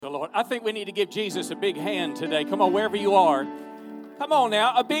Lord. I think we need to give Jesus a big hand today. Come on, wherever you are. Come on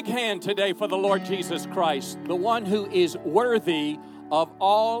now, a big hand today for the Lord Jesus Christ, the one who is worthy of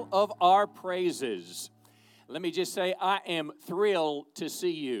all of our praises. Let me just say, I am thrilled to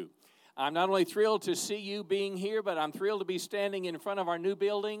see you. I'm not only thrilled to see you being here, but I'm thrilled to be standing in front of our new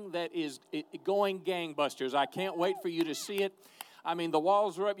building that is going gangbusters. I can't wait for you to see it. I mean, the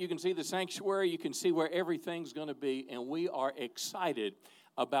walls are up. You can see the sanctuary. You can see where everything's going to be. And we are excited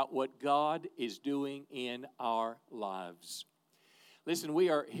about what God is doing in our lives. Listen, we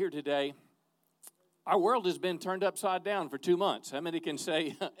are here today. Our world has been turned upside down for 2 months. How many can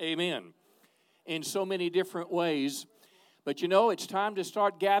say amen? In so many different ways. But you know, it's time to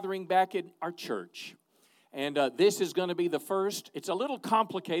start gathering back in our church. And this is going to be the first. It's a little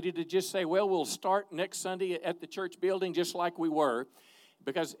complicated to just say, well, we'll start next Sunday at the church building just like we were.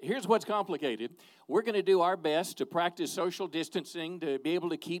 Because here's what's complicated. We're going to do our best to practice social distancing, to be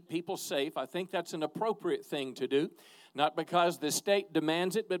able to keep people safe. I think that's an appropriate thing to do. Not because the state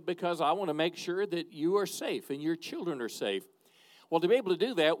demands it, but because I want to make sure that you are safe and your children are safe. Well, to be able to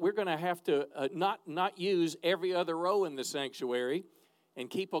do that, we're going to have to not use every other row in the sanctuary and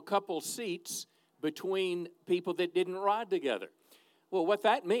keep a couple seats between people that didn't ride together. Well, what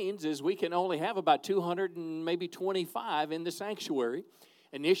that means is we can only have about 200 and maybe 25 in the sanctuary.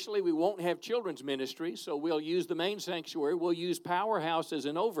 Initially, we won't have children's ministry, so we'll use the main sanctuary. We'll use Powerhouse as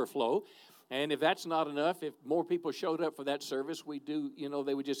an overflow. And if that's not enough, if more people showed up for that service,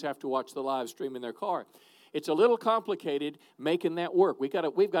 they would just have to watch the live stream in their car. It's a little complicated making that work. We've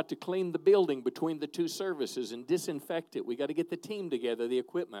got to clean the building between the two services and disinfect it. We've got to get the team together, the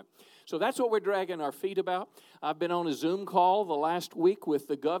equipment. So that's what we're dragging our feet about. I've been on a Zoom call the last week with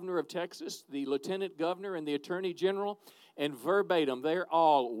the governor of Texas, the lieutenant governor, and the attorney general. And verbatim, they're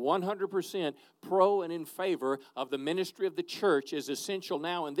all 100% pro and in favor of the ministry of the church is essential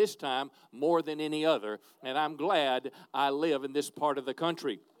now in this time more than any other. And I'm glad I live in this part of the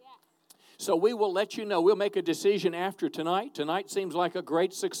country. So we will let you know. We'll make a decision after tonight. Tonight seems like a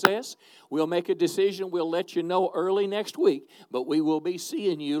great success. We'll make a decision. We'll let you know early next week. But we will be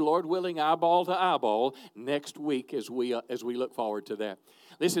seeing you, Lord willing, eyeball to eyeball next week as we look forward to that.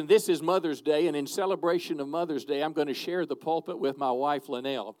 Listen, this is Mother's Day, and in celebration of Mother's Day, I'm going to share the pulpit with my wife,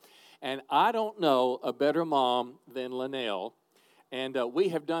 Linnell. And I don't know a better mom than Linnell. And we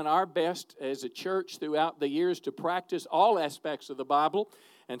have done our best as a church throughout the years to practice all aspects of the Bible.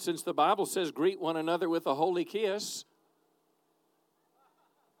 And since the Bible says greet one another with a holy kiss,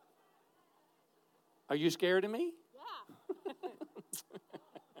 are you scared of me? Yeah.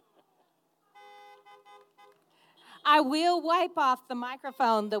 I will wipe off the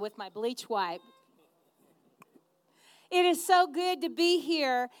microphone with my bleach wipe. It is so good to be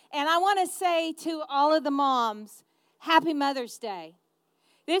here. And I want to say to all of the moms, Happy Mother's Day.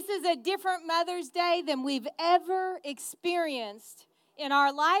 This is a different Mother's Day than we've ever experienced in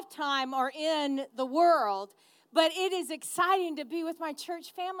our lifetime or in the world, but it is exciting to be with my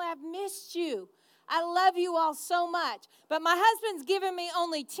church family. I've missed you. I love you all so much, but my husband's given me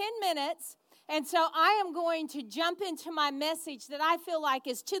only 10 minutes, and so I am going to jump into my message that I feel like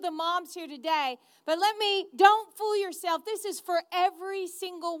is to the moms here today, but don't fool yourself. This is for every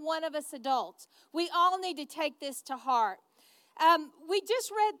single one of us adults. We all need to take this to heart. We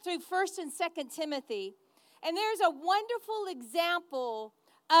just read through 1st and 2nd Timothy, and there's a wonderful example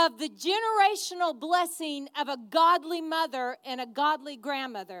of the generational blessing of a godly mother and a godly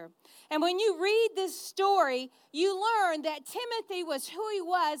grandmother. And when you read this story, you learn that Timothy was who he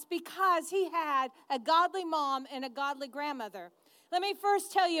was because he had a godly mom and a godly grandmother. Let me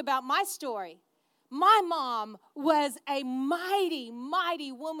first tell you about my story. My mom was a mighty,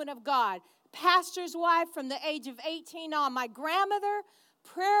 mighty woman of God, pastor's wife from the age of 18 on. My grandmother,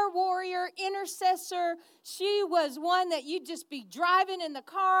 prayer warrior, intercessor. She was one that you'd just be driving in the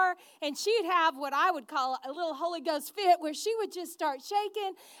car, and she'd have what I would call a little Holy Ghost fit, where she would just start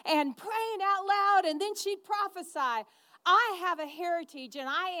shaking and praying out loud, and then she'd prophesy. I have a heritage, and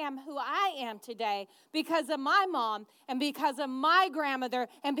I am who I am today because of my mom and because of my grandmother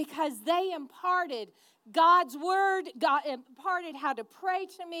and because they imparted God's word, God imparted how to pray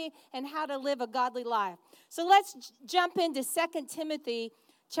to me and how to live a godly life. So let's jump into 2 Timothy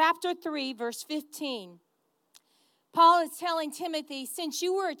chapter 3, verse 15. Paul is telling Timothy, since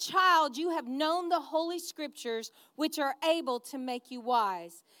you were a child, you have known the Holy Scriptures, which are able to make you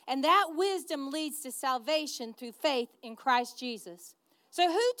wise. And that wisdom leads to salvation through faith in Christ Jesus. So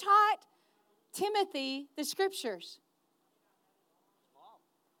who taught Timothy the Scriptures?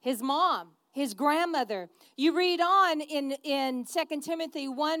 His mom. His grandmother. You read on in 2 Timothy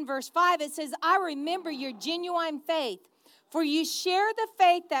 1, verse 5, it says, I remember your genuine faith, For you share the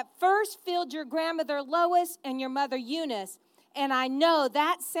faith that first filled your grandmother Lois and your mother Eunice, and I know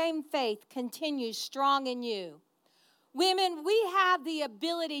that same faith continues strong in you. Women, we have the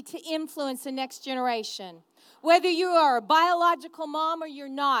ability to influence the next generation. Whether you are a biological mom or you're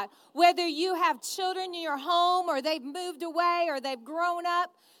not, whether you have children in your home or they've moved away or they've grown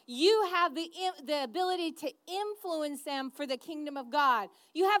up, you have the ability to influence them for the kingdom of God.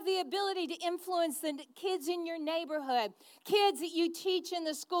 You have the ability to influence the kids in your neighborhood, kids that you teach in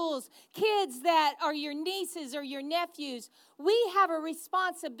the schools, kids that are your nieces or your nephews. We have a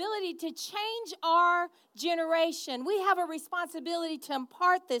responsibility to change our generation. We have a responsibility to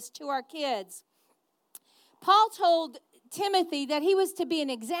impart this to our kids. Paul told Timothy that he was to be an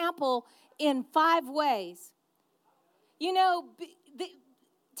example in 5 ways. You know,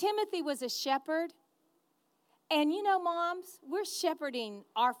 Timothy was a shepherd. And you know, moms, we're shepherding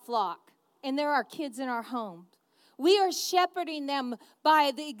our flock. And there are kids in our homes. We are shepherding them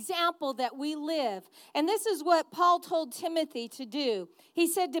by the example that we live. And this is what Paul told Timothy to do. He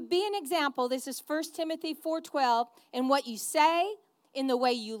said to be an example, this is 1 Timothy 4:12, in what you say, in the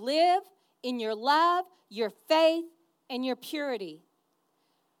way you live, in your love, your faith, and your purity.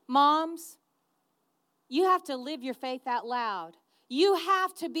 Moms, you have to live your faith out loud. You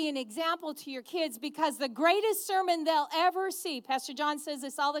have to be an example to your kids, because the greatest sermon they'll ever see, Pastor John says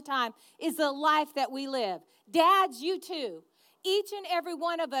this all the time, is the life that we live. Dads, you too. Each and every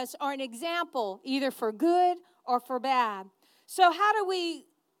one of us are an example, either for good or for bad. So how do we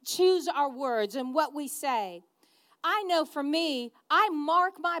choose our words and what we say? I know for me, I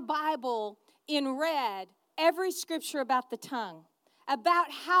mark my Bible in red every scripture about the tongue,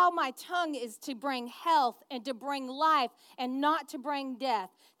 about how my tongue is to bring health and to bring life and not to bring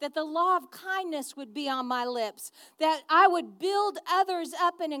death, that the law of kindness would be on my lips, that I would build others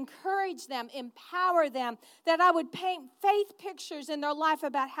up and encourage them, empower them, that I would paint faith pictures in their life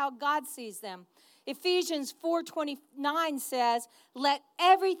about how God sees them. Ephesians 4:29 says, let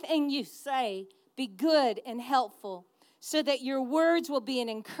everything you say be good and helpful, so that your words will be an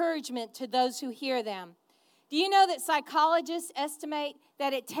encouragement to those who hear them. Do you know that psychologists estimate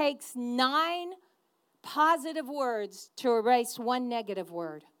that it takes 9 positive words to erase 1 negative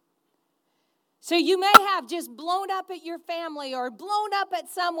word? So you may have just blown up at your family or blown up at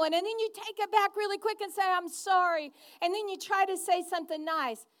someone, and then you take it back really quick and say, I'm sorry, and then you try to say something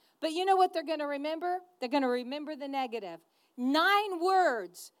nice. But you know what they're going to remember? They're going to remember the negative. 9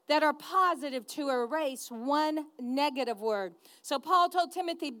 words that are positive to erase 1 negative word. So Paul told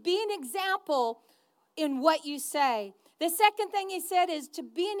Timothy, be an example in what you say. The second thing he said is to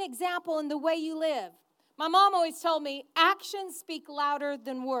be an example in the way you live. My mom always told me, actions speak louder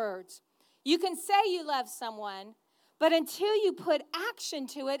than words. You can say you love someone, but until you put action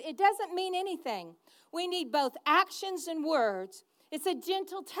to it, it doesn't mean anything. We need both actions and words. It's a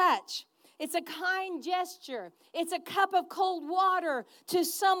gentle touch. It's a kind gesture. It's a cup of cold water to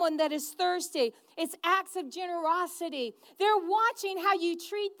someone that is thirsty. It's acts of generosity. They're watching how you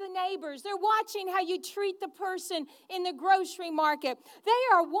treat the neighbors. They're watching how you treat the person in the grocery market. They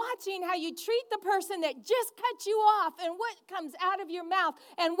are watching how you treat the person that just cut you off and what comes out of your mouth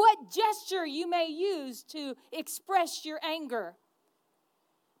and what gesture you may use to express your anger.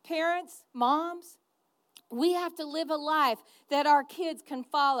 Parents, moms, we have to live a life that our kids can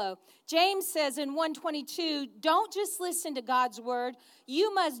follow. James says in 1:22, don't just listen to God's word.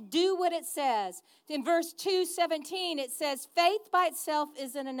 You must do what it says. In verse 2:17, it says, faith by itself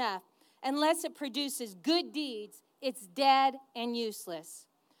isn't enough. Unless it produces good deeds, it's dead and useless.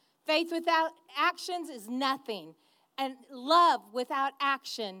 Faith without actions is nothing. And love without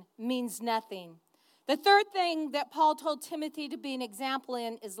action means nothing. The third thing that Paul told Timothy to be an example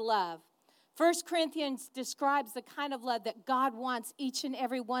in is love. 1 Corinthians describes the kind of love that God wants each and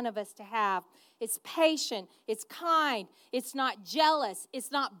every one of us to have. It's patient, it's kind, it's not jealous,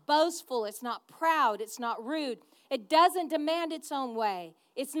 it's not boastful, it's not proud, it's not rude. It doesn't demand its own way.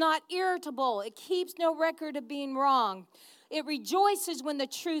 It's not irritable. It keeps no record of being wrong. It rejoices when the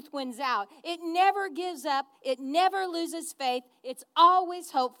truth wins out. It never gives up. It never loses faith. It's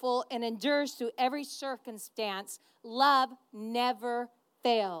always hopeful and endures through every circumstance. Love never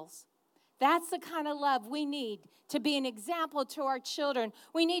fails. That's the kind of love we need to be an example to our children.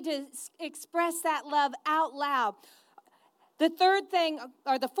 We need to express that love out loud. The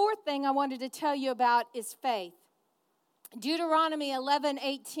fourth thing I wanted to tell you about is faith. Deuteronomy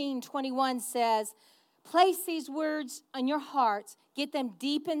 11:18-21 says, place these words on your hearts. Get them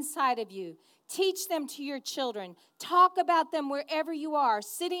deep inside of you. Teach them to your children. Talk about them wherever you are,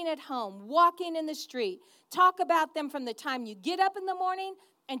 sitting at home, walking in the street. Talk about them from the time you get up in the morning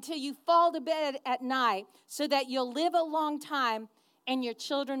until you fall to bed at night so that you'll live a long time and your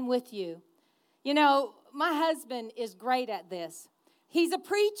children with you. You know, my husband is great at this. He's a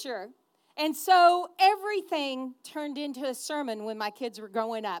preacher. And so everything turned into a sermon when my kids were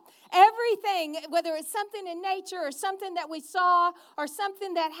growing up. Everything, whether it's something in nature or something that we saw or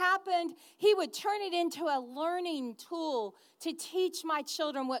something that happened, he would turn it into a learning tool to teach my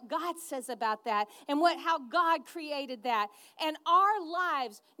children what God says about that and how God created that. And our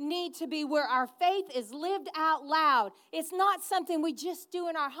lives need to be where our faith is lived out loud. It's not something we just do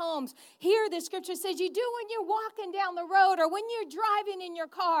in our homes. Here the scripture says you do when you're walking down the road or when you're driving in your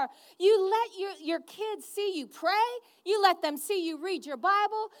car. You let your kids see you pray. You let them see you read your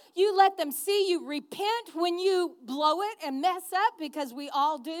Bible. You let them see you repent when you blow it and mess up, because we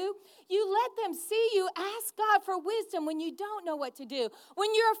all do. You let them see you ask God for wisdom when you don't know what to do. When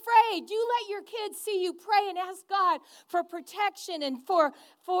you're afraid, you let your kids see you pray and ask God for protection and for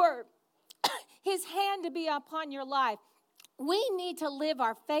His hand to be upon your life. We need to live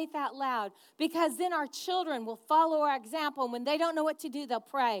our faith out loud, because then our children will follow our example. And when they don't know what to do, they'll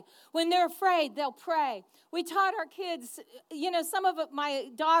pray. When they're afraid, they'll pray. We taught our kids, some of my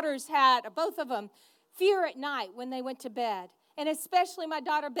daughters had, both of them, fear at night when they went to bed. And especially my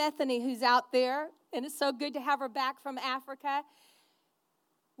daughter Bethany, who's out there, and it's so good to have her back from Africa.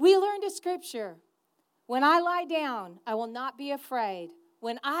 We learned a scripture. When I lie down, I will not be afraid.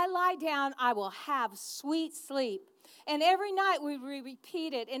 When I lie down, I will have sweet sleep. And every night we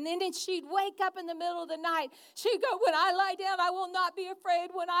repeat it. And then she'd wake up in the middle of the night. She'd go, when I lie down, I will not be afraid.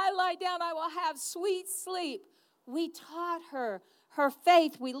 When I lie down, I will have sweet sleep. We taught her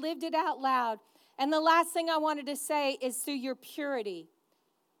faith. We lived it out loud. And the last thing I wanted to say is through your purity.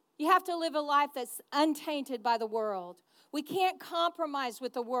 You have to live a life that's untainted by the world. We can't compromise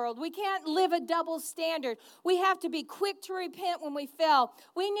with the world. We can't live a double standard. We have to be quick to repent when we fail.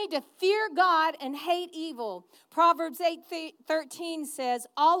 We need to fear God and hate evil. Proverbs 8:13 says,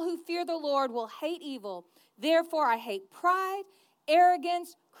 all who fear the Lord will hate evil. Therefore, I hate pride,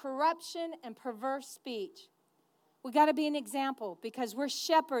 arrogance, corruption, and perverse speech. We got to be an example, because we're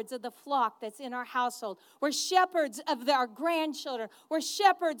shepherds of the flock that's in our household. We're shepherds of our grandchildren. We're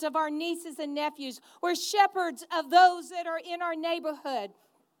shepherds of our nieces and nephews. We're shepherds of those that are in our neighborhood.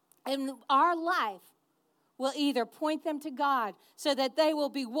 And our life will either point them to God so that they will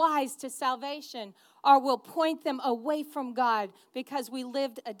be wise to salvation, or will point them away from God because we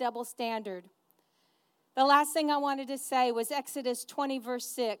lived a double standard. The last thing I wanted to say was Exodus 20, verse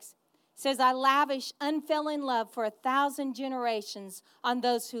 6. Says, I lavish unfailing love for 1,000 generations on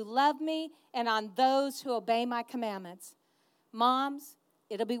those who love me and on those who obey my commandments. Moms,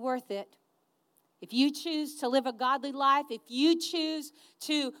 it'll be worth it. If you choose to live a godly life, if you choose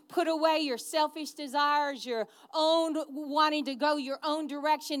to put away your selfish desires, your own wanting to go your own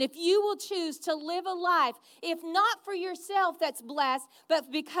direction, if you will choose to live a life, if not for yourself that's blessed,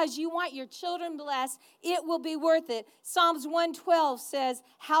 but because you want your children blessed, it will be worth it. Psalms 112 says,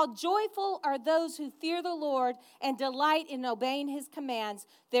 how joyful are those who fear the Lord and delight in obeying his commands.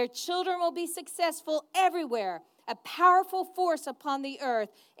 Their children will be successful everywhere, a powerful force upon the earth,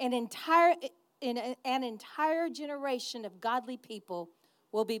 an entire generation of godly people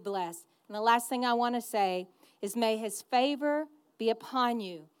will be blessed. And the last thing I want to say is, may his favor be upon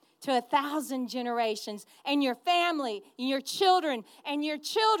you to 1,000 generations, and your family, and your children, and your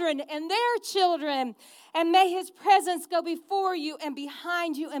children, and their children. And may his presence go before you and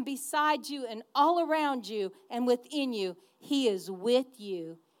behind you and beside you and all around you and within you. He is with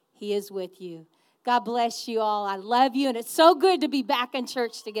you. He is with you. God bless you all. I love you, and it's so good to be back in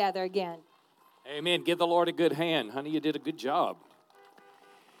church together again. Amen. Give the Lord a good hand. Honey, you did a good job.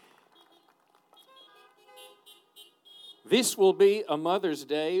 This will be a Mother's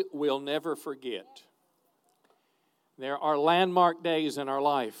Day we'll never forget. There are landmark days in our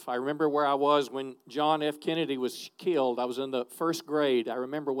life. I remember where I was when John F. Kennedy was killed. I was in the first grade. I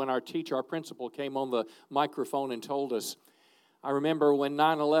remember when our principal, came on the microphone and told us. I remember when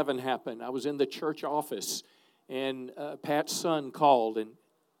 9/11 happened. I was in the church office, and Pat's son called, and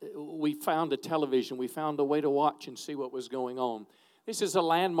we found a television. We found a way to watch and see what was going on. This is a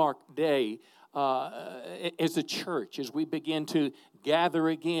landmark day as a church, as we begin to gather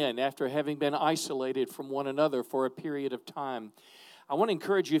again after having been isolated from one another for a period of time. I want to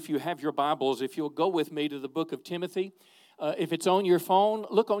encourage you, if you have your Bibles, if you'll go with me to the book of Timothy. If it's on your phone,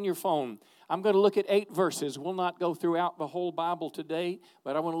 look on your phone. I'm going to look at 8 verses. We'll not go throughout the whole Bible today,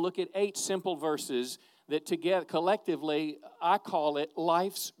 but I want to look at 8 simple verses that together, collectively, I call it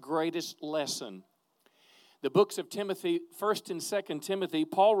life's greatest lesson. The books of Timothy, 1st and 2nd Timothy,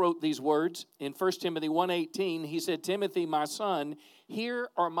 Paul wrote these words in 1 Timothy 1:18. He said, Timothy, my son, here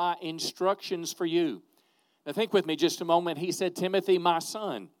are my instructions for you. Now think with me just a moment. He said, Timothy, my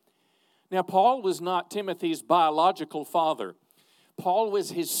son. Now Paul was not Timothy's biological father. Paul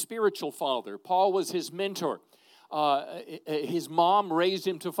was his spiritual father. Paul was his mentor. His mom raised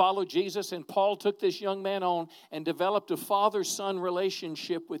him to follow Jesus, and Paul took this young man on and developed a father-son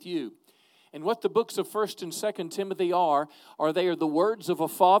relationship with you. And what the books of 1st and 2nd Timothy are they are the words of a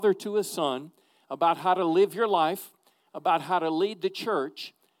father to a son about how to live your life, about how to lead the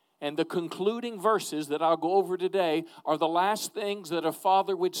church. And the concluding verses that I'll go over today are the last things that a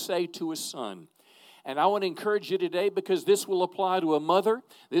father would say to a son. And I want to encourage you today, because this will apply to a mother,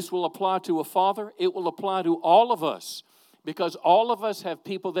 this will apply to a father, it will apply to all of us. Because all of us have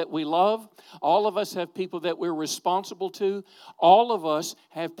people that we love, all of us have people that we're responsible to, all of us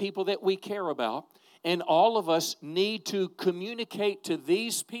have people that we care about, and all of us need to communicate to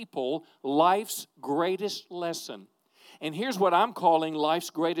these people life's greatest lesson. And here's what I'm calling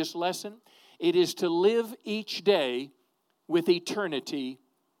life's greatest lesson. It is to live each day with eternity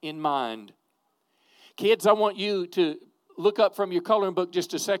in mind. Kids, I want you to look up from your coloring book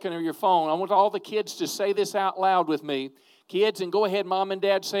just a second, or your phone. I want all the kids to say this out loud with me. Kids, and go ahead, Mom and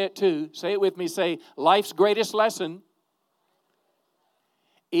Dad, say it too. Say it with me. Say, life's greatest lesson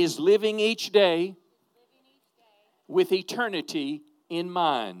is living each day with eternity in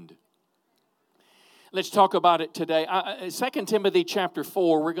mind. Let's talk about it today. 2 Timothy chapter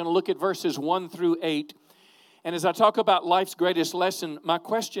 4, we're going to look at verses 1 through 8. And as I talk about life's greatest lesson, my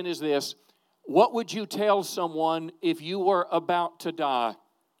question is this. What would you tell someone if you were about to die?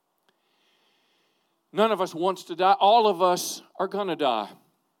 None of us wants to die. All of us are going to die.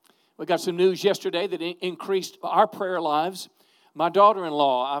 We got some news yesterday that increased our prayer lives. My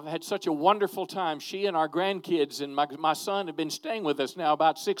daughter-in-law, I've had such a wonderful time. She and our grandkids and my son have been staying with us now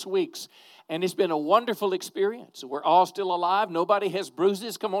about 6 weeks. And it's been a wonderful experience. We're all still alive. Nobody has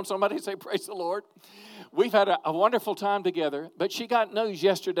bruises. Come on, somebody say, praise the Lord. We've had a wonderful time together. But she got news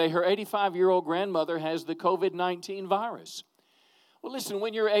yesterday. Her 85-year-old grandmother has the COVID-19 virus. Well, listen,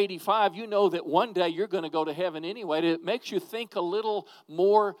 when you're 85, you know that one day you're going to go to heaven anyway. It makes you think a little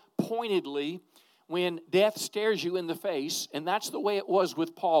more pointedly when death stares you in the face. And that's the way it was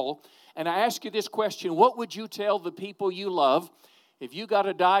with Paul. And I ask you this question. What would you tell the people you love if you got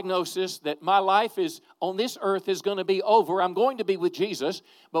a diagnosis that my life is on this earth is going to be over? I'm going to be with Jesus.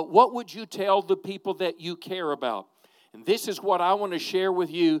 But what would you tell the people that you care about? And this is what I want to share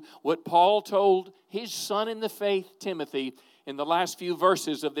with you, what Paul told his son in the faith, Timothy, in the last few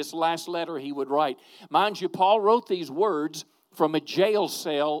verses of this last letter he would write. Mind you, Paul wrote these words from a jail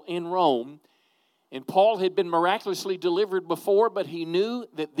cell in Rome. And Paul had been miraculously delivered before, but he knew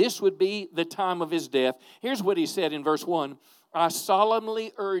that this would be the time of his death. Here's what he said in verse 1. I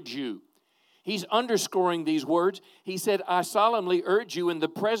solemnly urge you. He's underscoring these words. He said, I solemnly urge you in the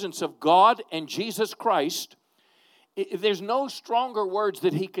presence of God and Jesus Christ. There's no stronger words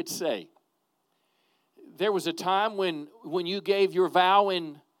that he could say. There was a time when you gave your vow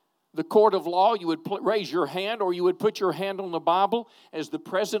in the court of law, you would raise your hand, or you would put your hand on the Bible. As the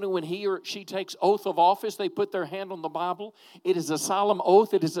president, when he or she takes oath of office, they put their hand on the Bible. It is a solemn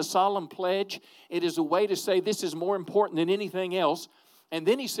oath. It is a solemn pledge. It is a way to say this is more important than anything else. And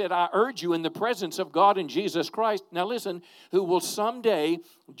then he said, I urge you in the presence of God and Jesus Christ. Now listen, who will someday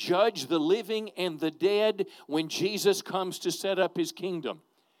judge the living and the dead when Jesus comes to set up his kingdom.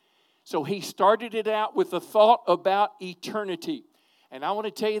 So he started it out with a thought about eternity. And I want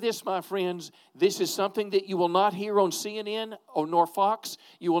to tell you this, my friends, this is something that you will not hear on CNN or nor Fox.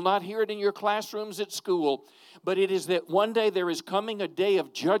 You will not hear it in your classrooms at school. But it is that one day there is coming a day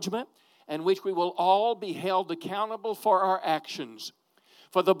of judgment in which we will all be held accountable for our actions.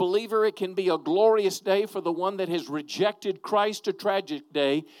 For the believer, it can be a glorious day. For the one that has rejected Christ, a tragic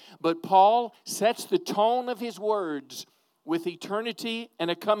day. But Paul sets the tone of his words with eternity and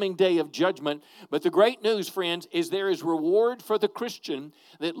a coming day of judgment. But the great news, friends, is there is reward for the Christian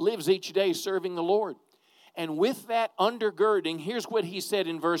that lives each day serving the Lord. And with that undergirding, here's what he said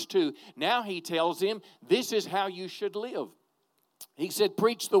in verse 2. Now he tells him, this is how you should live. He said,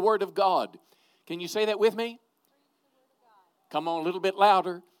 preach the word of God. Can you say that with me? Come on, a little bit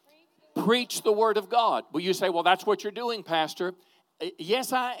louder. Preach the word of God. Well, you say, well, that's what you're doing, Pastor.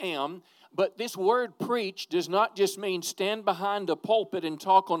 Yes, I am. But this word preach does not just mean stand behind a pulpit and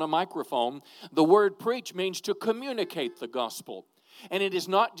talk on a microphone. The word preach means to communicate the gospel. And it is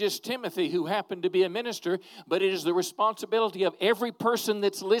not just Timothy who happened to be a minister, but it is the responsibility of every person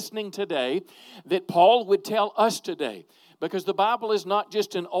that's listening today that Paul would tell us today. Because the Bible is not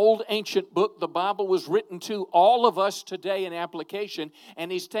just an old ancient book. The Bible was written to all of us today in application.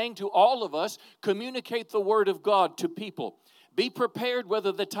 And He's saying to all of us, communicate the Word of God to people. Be prepared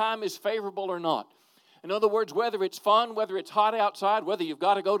whether the time is favorable or not. In other words, whether it's fun, whether it's hot outside, whether you've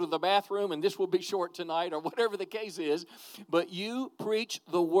got to go to the bathroom and this will be short tonight or whatever the case is, but you preach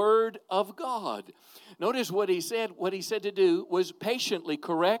the Word of God. Notice what he said. What he said to do was patiently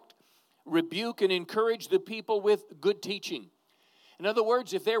correct, rebuke, and encourage the people with good teaching. In other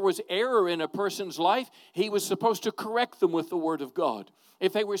words, if there was error in a person's life, he was supposed to correct them with the Word of God.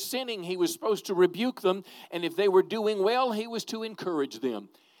 If they were sinning, he was supposed to rebuke them. And if they were doing well, he was to encourage them.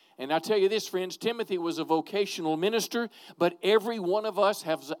 And I tell you this, friends, Timothy was a vocational minister, but every one of us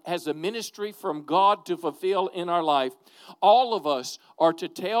has a ministry from God to fulfill in our life. All of us are to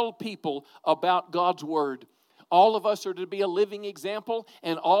tell people about God's Word. All of us are to be a living example,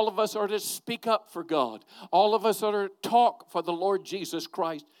 and all of us are to speak up for God. All of us are to talk for the Lord Jesus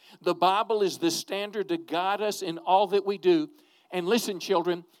Christ. The Bible is the standard to guide us in all that we do. And listen,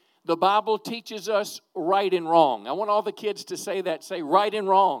 children, the Bible teaches us right and wrong. I want all the kids to say that. Say right and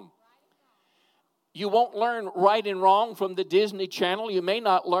wrong. You won't learn right and wrong from the Disney Channel. You may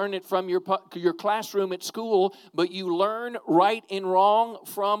not learn it from your classroom at school, but you learn right and wrong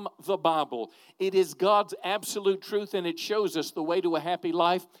from the Bible. It is God's absolute truth, and it shows us the way to a happy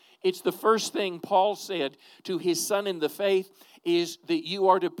life. It's the first thing Paul said to his son in the faith, is that you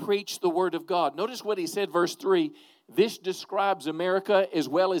are to preach the Word of God. Notice what he said, verse 3. This describes America as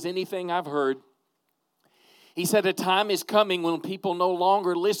well as anything I've heard. He said, a time is coming when people no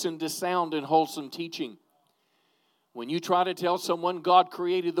longer listen to sound and wholesome teaching. When you try to tell someone God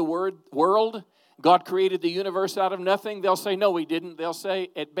created the world, God created the universe out of nothing, they'll say, no, He didn't. They'll say,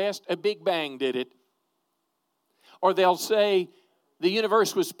 at best, a Big Bang did it. Or they'll say, the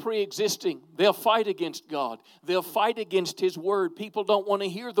universe was pre-existing. They'll fight against God. They'll fight against His Word. People don't want to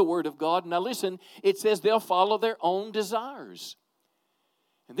hear the Word of God. Now listen, it says they'll follow their own desires.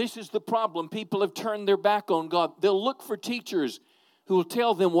 And this is the problem. People have turned their back on God. They'll look for teachers who will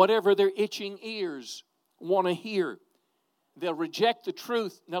tell them whatever their itching ears want to hear. They'll reject the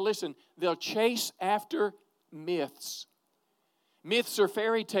truth. Now listen, they'll chase after myths. Myths are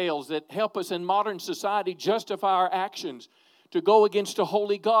fairy tales that help us in modern society justify our actions, to go against a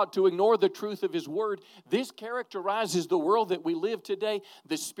holy God, to ignore the truth of His Word. This characterizes the world that we live today.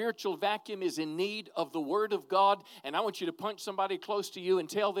 The spiritual vacuum is in need of the Word of God. And I want you to punch somebody close to you and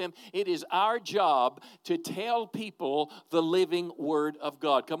tell them it is our job to tell people the living Word of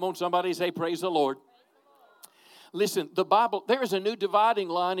God. Come on, somebody say, praise the Lord. Listen, the Bible, there is a new dividing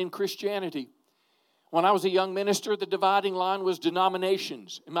line in Christianity. When I was a young minister, the dividing line was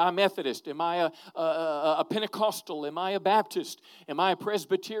denominations. Am I a Methodist? Am I a Pentecostal? Am I a Baptist? Am I a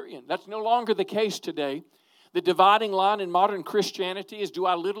Presbyterian? That's no longer the case today. The dividing line in modern Christianity is, do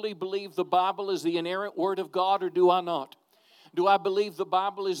I literally believe the Bible is the inerrant Word of God, or do I not? Do I believe the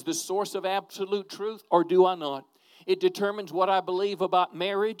Bible is the source of absolute truth, or do I not? It determines what I believe about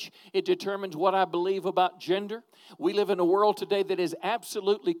marriage. It determines what I believe about gender. We live in a world today that is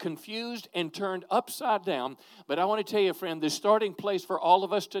absolutely confused and turned upside down. But I want to tell you, friend, the starting place for all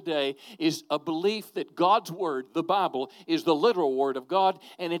of us today is a belief that God's Word, the Bible, is the literal Word of God,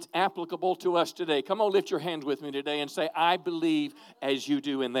 and it's applicable to us today. Come on, lift your hands with me today and say, I believe as you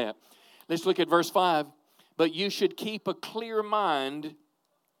do in that. Let's look at verse 5. But you should keep a clear mind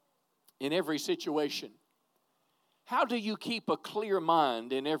in every situation. How do you keep a clear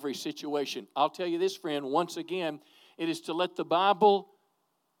mind in every situation? I'll tell you this, friend, once again, it is to let the Bible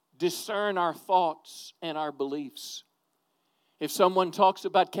discern our thoughts and our beliefs. If someone talks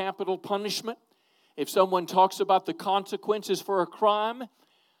about capital punishment, if someone talks about the consequences for a crime,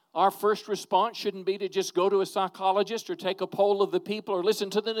 our first response shouldn't be to just go to a psychologist or take a poll of the people or listen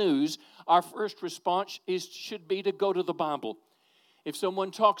to the news. Our first response should be to go to the Bible. If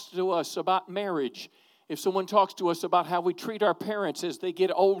someone talks to us about marriage, if someone talks to us about how we treat our parents as they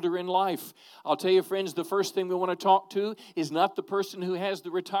get older in life, I'll tell you, friends, the first thing we want to talk to is not the person who has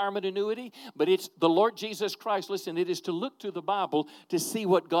the retirement annuity, but it's the Lord Jesus Christ. Listen, it is to look to the Bible to see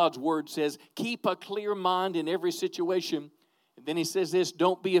what God's Word says. Keep a clear mind in every situation. And then he says this,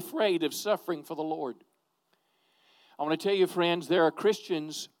 don't be afraid of suffering for the Lord. I want to tell you, friends, there are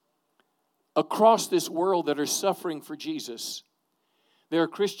Christians across this world that are suffering for Jesus. There are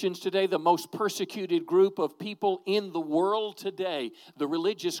Christians today, the most persecuted group of people in the world today. The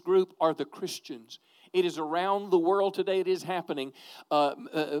religious group are the Christians. It is around the world today. It is happening.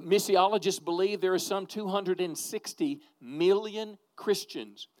 Missiologists believe there are some 260 million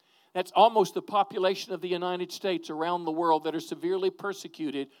Christians. That's almost the population of the United States around the world that are severely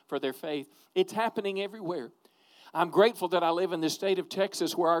persecuted for their faith. It's happening everywhere. I'm grateful that I live in the state of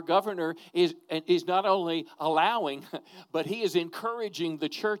Texas where our governor is not only allowing, but he is encouraging the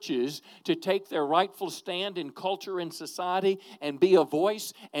churches to take their rightful stand in culture and society and be a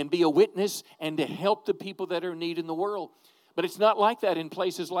voice and be a witness and to help the people that are in need in the world. But it's not like that in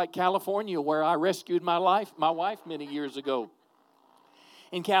places like California where I rescued my wife many years ago.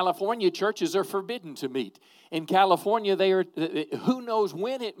 In California, churches are forbidden to meet. In California, they are, who knows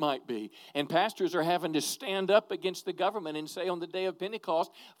when it might be. And pastors are having to stand up against the government and say on the day of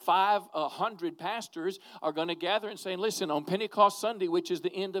Pentecost, 500 pastors are going to gather and say, listen, on Pentecost Sunday, which is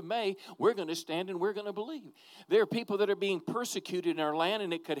the end of May, we're going to stand and we're going to believe. There are people that are being persecuted in our land,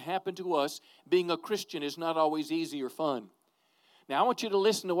 and it could happen to us. Being a Christian is not always easy or fun. Now, I want you to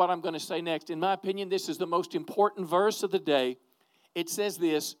listen to what I'm going to say next. In my opinion, this is the most important verse of the day. It says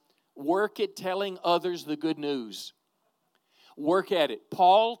this, work at telling others the good news. Work at it.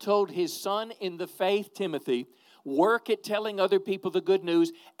 Paul told his son in the faith, Timothy, work at telling other people the good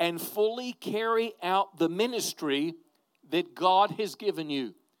news and fully carry out the ministry that God has given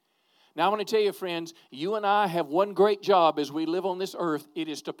you. Now, I want to tell you, friends, you and I have one great job as we live on this earth. It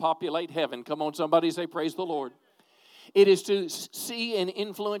is to populate heaven. Come on, somebody say, praise the Lord. It is to see and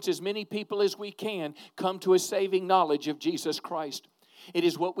influence as many people as we can come to a saving knowledge of Jesus Christ. It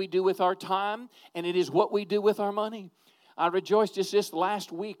is what we do with our time, and it is what we do with our money. I rejoiced just this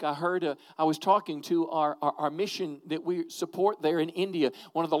last week. I was talking to our mission that we support there in India,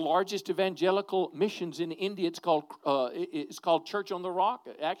 one of the largest evangelical missions in India. It's called Church on the Rock,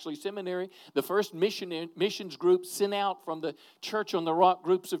 actually seminary. The first missions group sent out from the Church on the Rock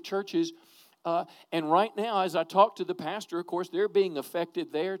groups of churches. And right now, as I talk to the pastor, of course, they're being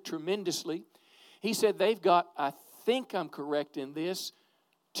affected there tremendously. He said they've got, I think I'm correct in this,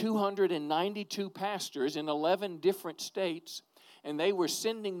 292 pastors in 11 different states, and they were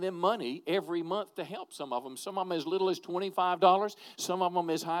sending them money every month to help some of them. Some of them as little as $25, some of them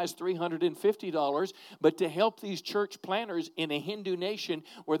as high as $350, but to help these church planners in a Hindu nation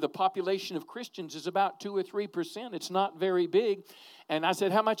where the population of Christians is about 2 or 3%. It's not very big. And I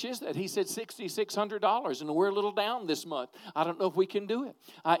said, how much is that? He said, $6,600, and we're a little down this month. I don't know if we can do it.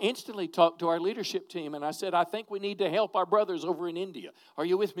 I instantly talked to our leadership team, and I said, I think we need to help our brothers over in India. Are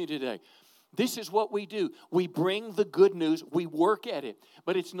you with me today? This is what we do. We bring the good news. We work at it.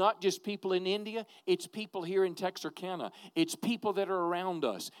 But it's not just people in India. It's people here in Texarkana. It's people that are around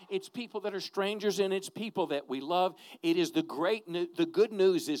us. It's people that are strangers, and it's people that we love. It is the good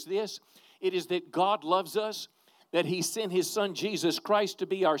news is this. It is that God loves us, that He sent His Son Jesus Christ to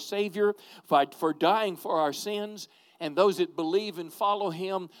be our Savior for dying for our sins, and those that believe and follow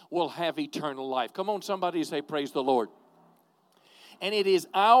Him will have eternal life. Come on, somebody say, praise the Lord. And it is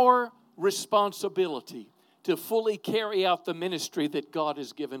our responsibility to fully carry out the ministry that God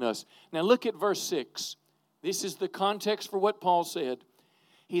has given us. Now look at verse 6. This is the context for what Paul said.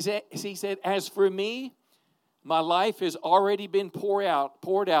 He said, as for me, my life has already been poured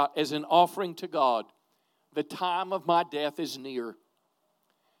out as an offering to God. The time of my death is near.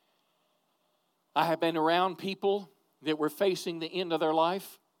 I have been around people that were facing the end of their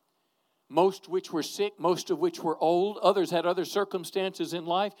life. Most which were sick, most of which were old. Others had other circumstances in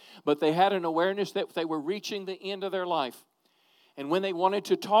life, but they had an awareness that they were reaching the end of their life. And when they wanted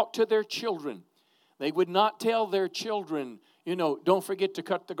to talk to their children, they would not tell their children, don't forget to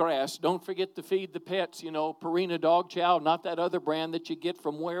cut the grass. Don't forget to feed the pets, Purina dog chow, not that other brand that you get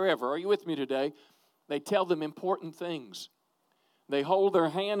from wherever. Are you with me today? They tell them important things. They hold their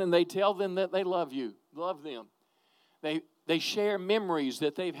hand and they tell them that they love them. They share memories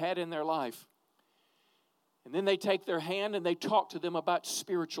that they've had in their life. And then they take their hand and they talk to them about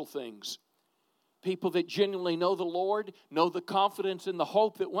spiritual things. People that genuinely know the Lord, know the confidence and the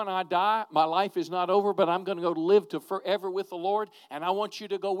hope that when I die, my life is not over, but I'm going to go live to forever with the Lord, and I want you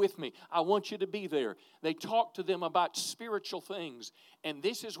to go with me. I want you to be there. They talk to them about spiritual things. And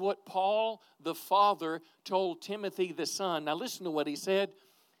this is what Paul, the father, told Timothy, the son. Now listen to what he said.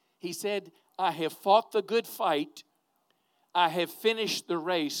 He said, I have fought the good fight. I have finished the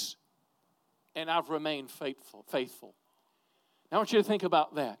race, and I've remained faithful. Now I want you to think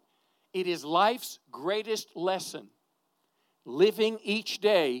about that. It is life's greatest lesson, living each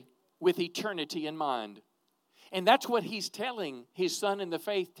day with eternity in mind. And that's what he's telling his son in the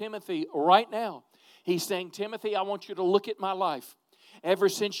faith, Timothy, right now. He's saying, Timothy, I want you to look at my life. Ever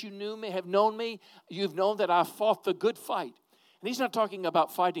since you have known me, you've known that I fought the good fight. And he's not talking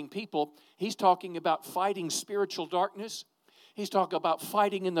about fighting people. He's talking about fighting spiritual darkness. He's talking about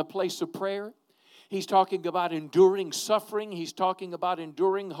fighting in the place of prayer. He's talking about enduring suffering. He's talking about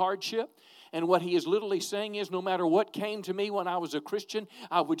enduring hardship. And what he is literally saying is, no matter what came to me when I was a Christian,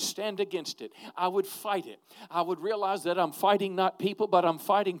 I would stand against it. I would fight it. I would realize that I'm fighting not people, but I'm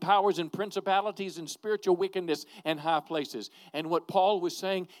fighting powers and principalities and spiritual wickedness in high places. And what Paul was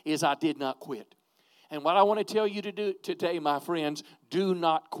saying is, I did not quit. And what I want to tell you to do today, my friends, do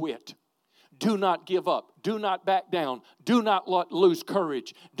not quit. Do not give up. Do not back down. Do not lose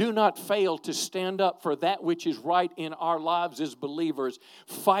courage. Do not fail to stand up for that which is right in our lives as believers.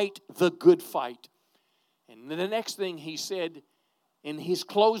 Fight the good fight. And the next thing he said in his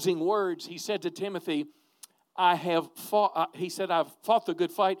closing words, he said to Timothy, I've fought the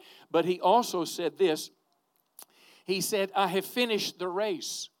good fight, but he also said this. He said, I have finished the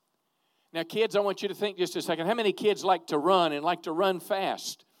race. Now, kids, I want you to think just a second. How many kids like to run and like to run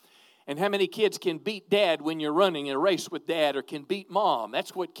fast? And how many kids can beat dad when you're running in a race with dad, or can beat mom?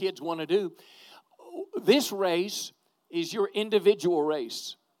 That's what kids want to do. This race is your individual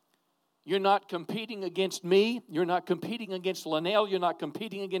race. You're not competing against me. You're not competing against Linnell. You're not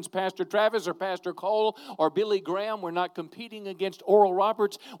competing against Pastor Travis or Pastor Cole or Billy Graham. We're not competing against Oral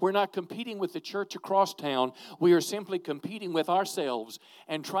Roberts. We're not competing with the church across town. We are simply competing with ourselves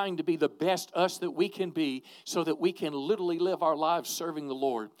and trying to be the best us that we can be, so that we can literally live our lives serving the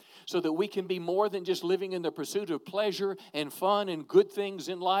Lord, so that we can be more than just living in the pursuit of pleasure and fun and good things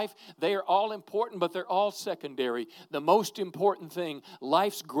in life. They are all important, but they're all secondary. The most important thing,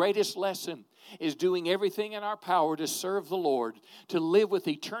 life's greatest lesson, is doing everything in our power to serve the Lord, to live with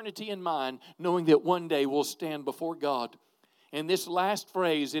eternity in mind, knowing that one day we'll stand before God. And this last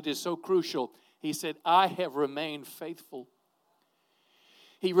phrase, it is so crucial. He said, I have remained faithful.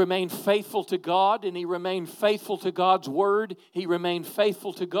 He remained faithful to God, and he remained faithful to God's word. He remained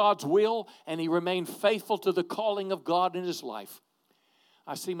faithful to God's will, and he remained faithful to the calling of God in his life.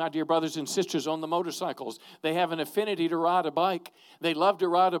 I see my dear brothers and sisters on the motorcycles. They have an affinity to ride a bike. They love to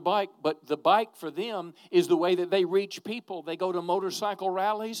ride a bike, but the bike for them is the way that they reach people. They go to motorcycle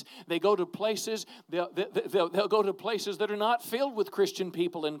rallies. They go to places. They'll go to places that are not filled with Christian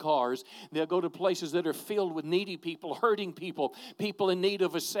people in cars. They'll go to places that are filled with needy people, hurting people, people in need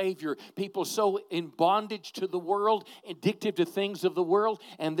of a Savior, people so in bondage to the world, addicted to things of the world,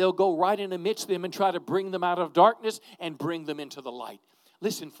 and they'll go right in amidst them and try to bring them out of darkness and bring them into the light.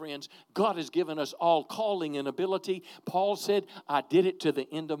 Listen, friends, God has given us all calling and ability. Paul said, I did it to the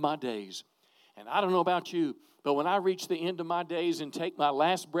end of my days. And I don't know about you, but when I reach the end of my days and take my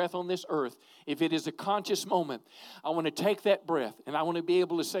last breath on this earth, if it is a conscious moment, I want to take that breath and I want to be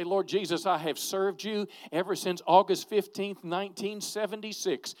able to say, Lord Jesus, I have served you ever since August 15th,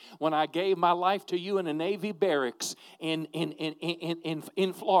 1976, when I gave my life to you in a Navy barracks in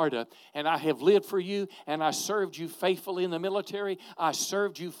Florida. And I have lived for you, and I served you faithfully in the military. I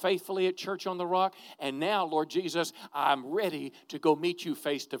served you faithfully at Church on the Rock. And now, Lord Jesus, I'm ready to go meet you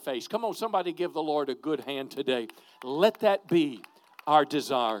face to face. Come on, somebody give the Lord a good hand today. Let that be our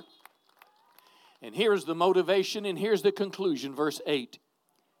desire. And here's the motivation, and here's the conclusion, verse 8.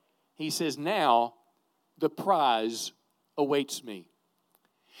 He says, now the prize awaits me.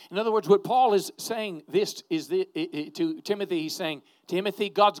 In other words, what Paul is saying to Timothy, he's saying, Timothy,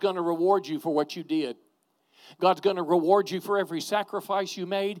 God's going to reward you for what you did. God's going to reward you for every sacrifice you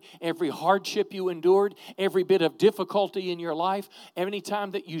made, every hardship you endured, every bit of difficulty in your life. Any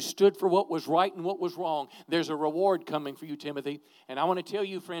time that you stood for what was right and what was wrong, there's a reward coming for you, Timothy. And I want to tell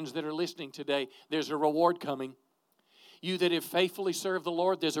you, friends that are listening today, there's a reward coming. You that have faithfully served the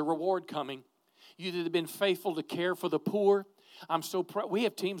Lord, there's a reward coming. You that have been faithful to care for the poor, I'm so proud. We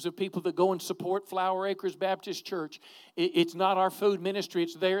have teams of people that go and support Flower Acres Baptist Church. It's not our food ministry,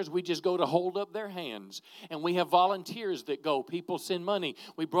 it's theirs. We just go to hold up their hands. And we have volunteers that go. People send money.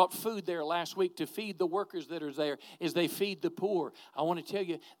 We brought food there last week to feed the workers that are there as they feed the poor. I want to tell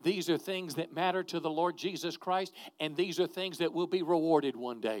you, these are things that matter to the Lord Jesus Christ, and these are things that will be rewarded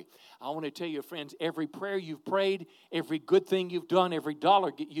one day. I want to tell you, friends, every prayer you've prayed, every good thing you've done, every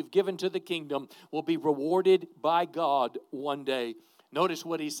dollar you've given to the kingdom will be rewarded by God one day. Notice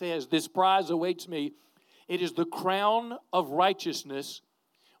what he says, this prize awaits me. It is the crown of righteousness,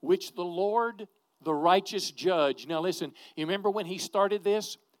 which the Lord, the righteous judge. Now listen, you remember when he started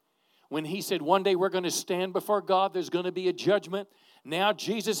this? When he said one day we're going to stand before God, there's going to be a judgment. Now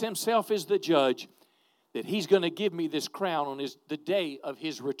Jesus himself is the judge, that he's going to give me this crown on the day of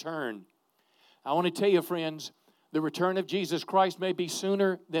his return. I want to tell you, friends, the return of Jesus Christ may be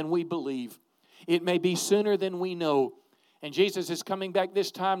sooner than we believe. It may be sooner than we know. And Jesus is coming back this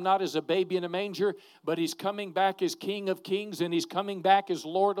time not as a baby in a manger, but he's coming back as King of Kings, and he's coming back as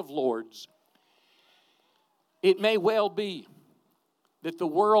Lord of Lords. It may well be that the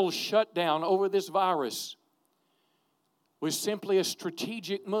world shut down over this virus was simply a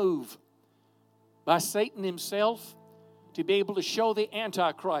strategic move by Satan himself to be able to show the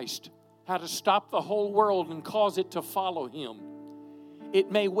Antichrist how to stop the whole world and cause it to follow him.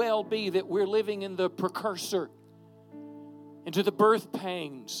 It may well be that we're living in the precursor into the birth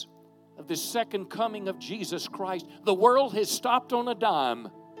pangs of the second coming of Jesus Christ. The world has stopped on a dime,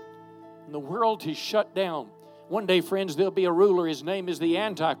 and the world has shut down. One day, friends, there'll be a ruler. His name is the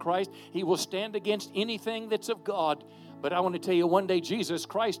Antichrist. He will stand against anything that's of God. But I want to tell you, one day Jesus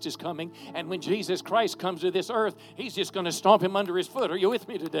Christ is coming, and when Jesus Christ comes to this earth, he's just going to stomp him under his foot. Are you with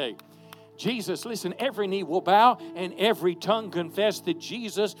me today? Jesus, listen, every knee will bow and every tongue confess that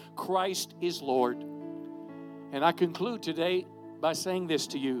Jesus Christ is Lord. And I conclude today by saying this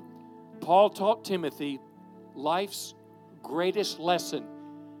to you. Paul taught Timothy life's greatest lesson.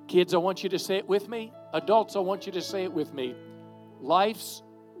 Kids, I want you to say it with me. Adults, I want you to say it with me. Life's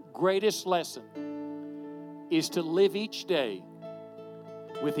greatest lesson is to live each day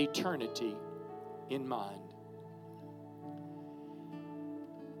with eternity in mind.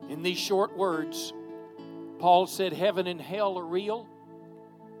 In these short words, Paul said heaven and hell are real.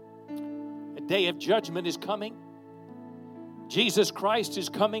 A day of judgment is coming. Jesus Christ is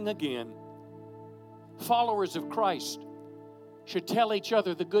coming again. Followers of Christ should tell each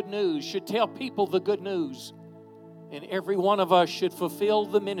other the good news, should tell people the good news. And every one of us should fulfill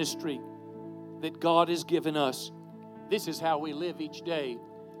the ministry that God has given us. This is how we live each day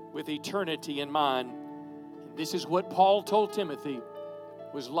with eternity in mind. And this is what Paul told Timothy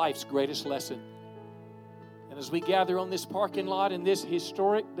was life's greatest lesson. And as we gather on this parking lot in this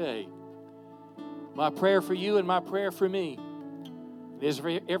historic day, my prayer for you and my prayer for me is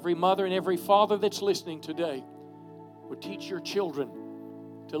for every mother and every father that's listening today would teach your children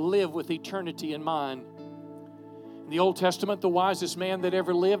to live with eternity in mind. In the Old Testament, the wisest man that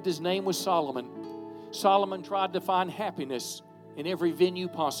ever lived, his name was Solomon. Solomon tried to find happiness in every venue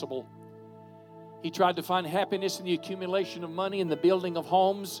possible. He tried to find happiness in the accumulation of money and the building of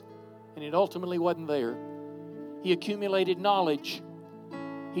homes, and it ultimately wasn't there. He accumulated knowledge.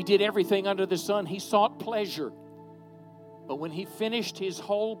 He did everything under the sun. He sought pleasure. But when he finished his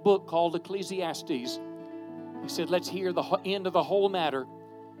whole book called Ecclesiastes, he said, let's hear the end of the whole matter.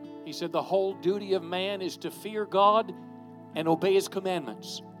 He said, the whole duty of man is to fear God and obey His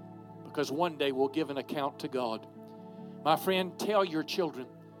commandments, because one day we'll give an account to God. My friend, tell your children,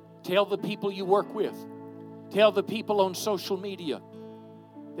 tell the people you work with, tell the people on social media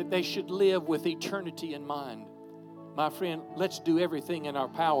that they should live with eternity in mind. My friend, let's do everything in our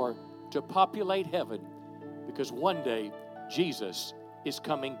power to populate heaven, because one day Jesus is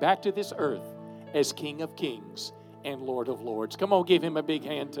coming back to this earth as King of Kings and Lord of Lords. Come on, give Him a big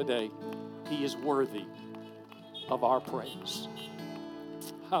hand today. He is worthy of our praise.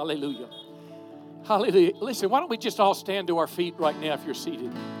 Hallelujah. Hallelujah. Listen, why don't we just all stand to our feet right now if you're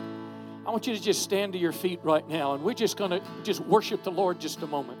seated? I want you to just stand to your feet right now, and we're just going to just worship the Lord just a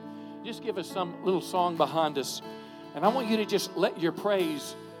moment. Just give us some little song behind us, and I want you to just let your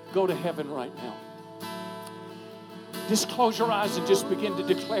praise go to heaven right now. Just close your eyes and just begin to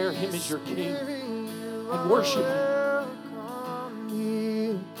declare Him as your King and worship Him.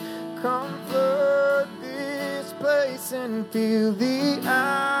 Come flood this place and fill the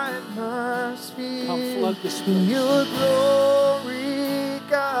atmosphere. Come flood this place. Your glory,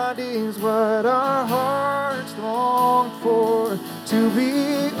 God, is what our hearts long for, to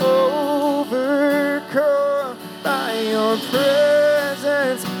be overcome by your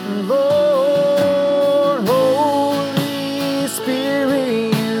presence, Lord. Holy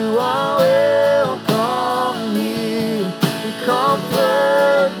Spirit, you are welcome here. Come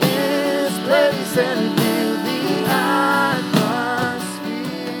flood this place and fill the atmosphere.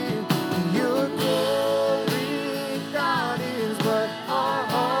 Your glory, God, is what our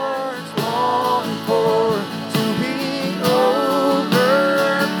hearts long for, to be overcome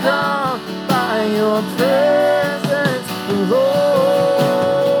by your presence, Lord.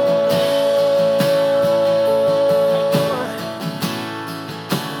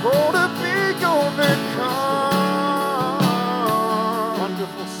 Oh, to be overcome.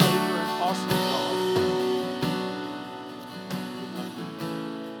 Wonderful Savior and awesome God.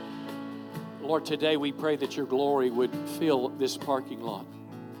 Lord, today we pray that your glory would fill this parking lot.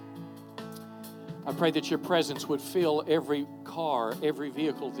 I pray that your presence would fill every car, every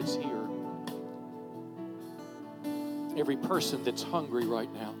vehicle that's here, every person that's hungry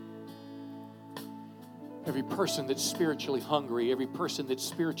right now, every person that's spiritually hungry, every person that's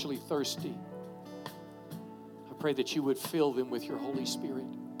spiritually thirsty. I pray that you would fill them with your Holy Spirit.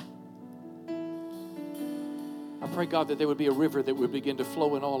 I pray, God, that there would be a river that would begin to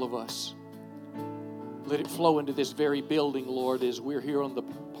flow in all of us. Let it flow into this very building, Lord, as we're here on the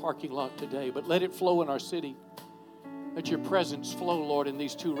parking lot today. But let it flow in our city. Let your presence flow, Lord, in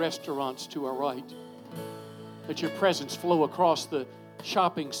these 2 restaurants to our right. Let your presence flow across the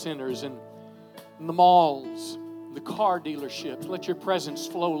shopping centers and the malls, the car dealerships. Let your presence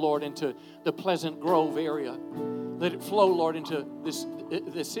flow, Lord, into the Pleasant Grove area. Let it flow, Lord, into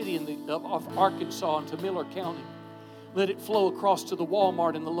the city of Arkansas, into Miller County. Let it flow across to the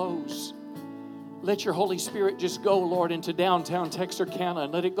Walmart and the Lowe's. Let your Holy Spirit just go, Lord, into downtown Texarkana,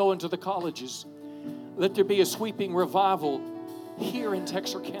 and let it go into the colleges. Let there be a sweeping revival here in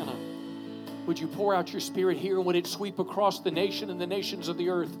Texarkana. Would you pour out your Spirit here, and would it sweep across the nation and the nations of the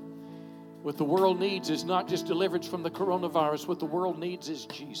earth? What the world needs is not just deliverance from the coronavirus. What the world needs is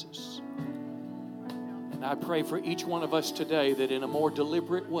Jesus. And I pray for each one of us today that in a more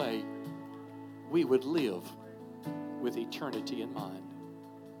deliberate way, we would live with eternity in mind.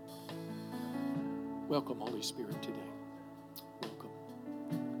 Welcome, Holy Spirit, today. Welcome.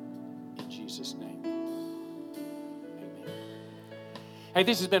 In Jesus' name. Amen. Hey,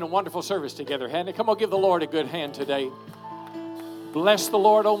 this has been a wonderful service together, hasn't it? Come on, give the Lord a good hand today. Bless the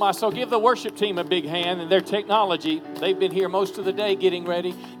Lord, oh my soul. Give the worship team a big hand and their technology. They've been here most of the day getting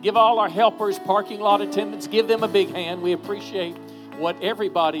ready. Give all our helpers, parking lot attendants, give them a big hand. We appreciate what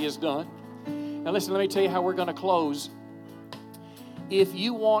everybody has done. Now listen, let me tell you how we're going to close. If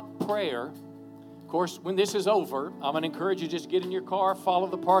you want prayer, of course, when this is over, I'm going to encourage you just get in your car, follow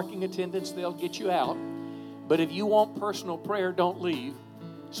the parking attendants. They'll get you out. But if you want personal prayer, don't leave.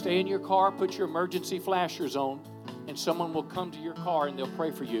 Stay in your car, put your emergency flashers on, and someone will come to your car and they'll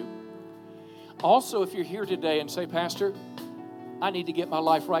pray for you. Also, if you're here today and say, Pastor, I need to get my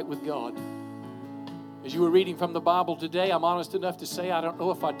life right with God. As you were reading from the Bible today, I'm honest enough to say I don't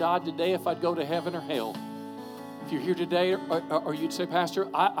know if I died today, if I'd go to heaven or hell. If you're here today, or you'd say, Pastor,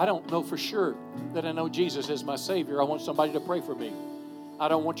 I don't know for sure that I know Jesus as my Savior. I want somebody to pray for me. I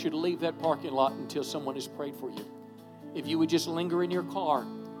don't want you to leave that parking lot until someone has prayed for you. If you would just linger in your car,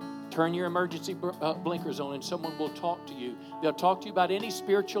 turn your emergency blinkers on, and someone will talk to you. They'll talk to you about any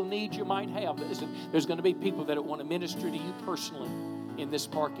spiritual need you might have. Listen, there's going to be people that want to minister to you personally in this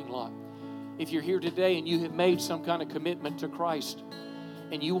parking lot. If you're here today and you have made some kind of commitment to Christ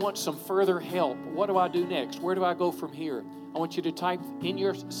and you want some further help, what do I do next? Where do I go from here? I want you to type in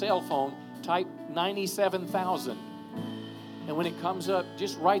your cell phone, type 97,000. And when it comes up,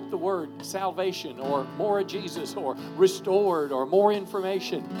 just write the word salvation or more of Jesus or restored or more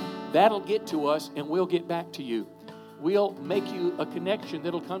information. That'll get to us and we'll get back to you. We'll make you a connection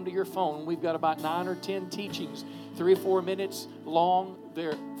that'll come to your phone. We've got about 9 or 10 teachings, 3 or 4 minutes long.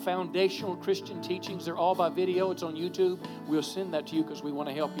 They're foundational Christian teachings. They're all by video. It's on YouTube. We'll send that to you because we want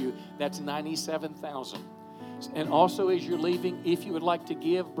to help you. That's 97,000. And also as you're leaving, if you would like to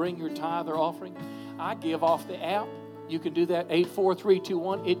give, bring your tithe or offering. I give off the app. You can do that,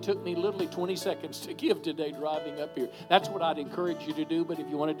 84321. It took me literally 20 seconds to give today driving up here. That's what I'd encourage you to do, but if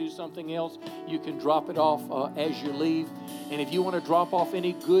you want to do something else, you can drop it off as you leave. And if you want to drop off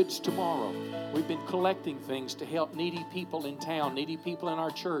any goods tomorrow, we've been collecting things to help needy people in town, needy people in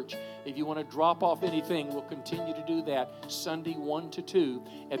our church. If you want to drop off anything, we'll continue to do that Sunday 1 to 2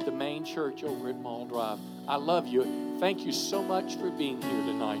 at the main church over at Mall Drive. I love you. Thank you so much for being here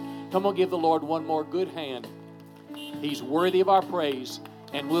tonight. Come on, give the Lord one more good hand. He's worthy of our praise,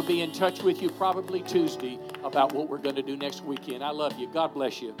 and we'll be in touch with you probably Tuesday about what we're going to do next weekend. I love you. God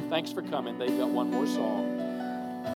bless you. Thanks for coming. They've got one more song.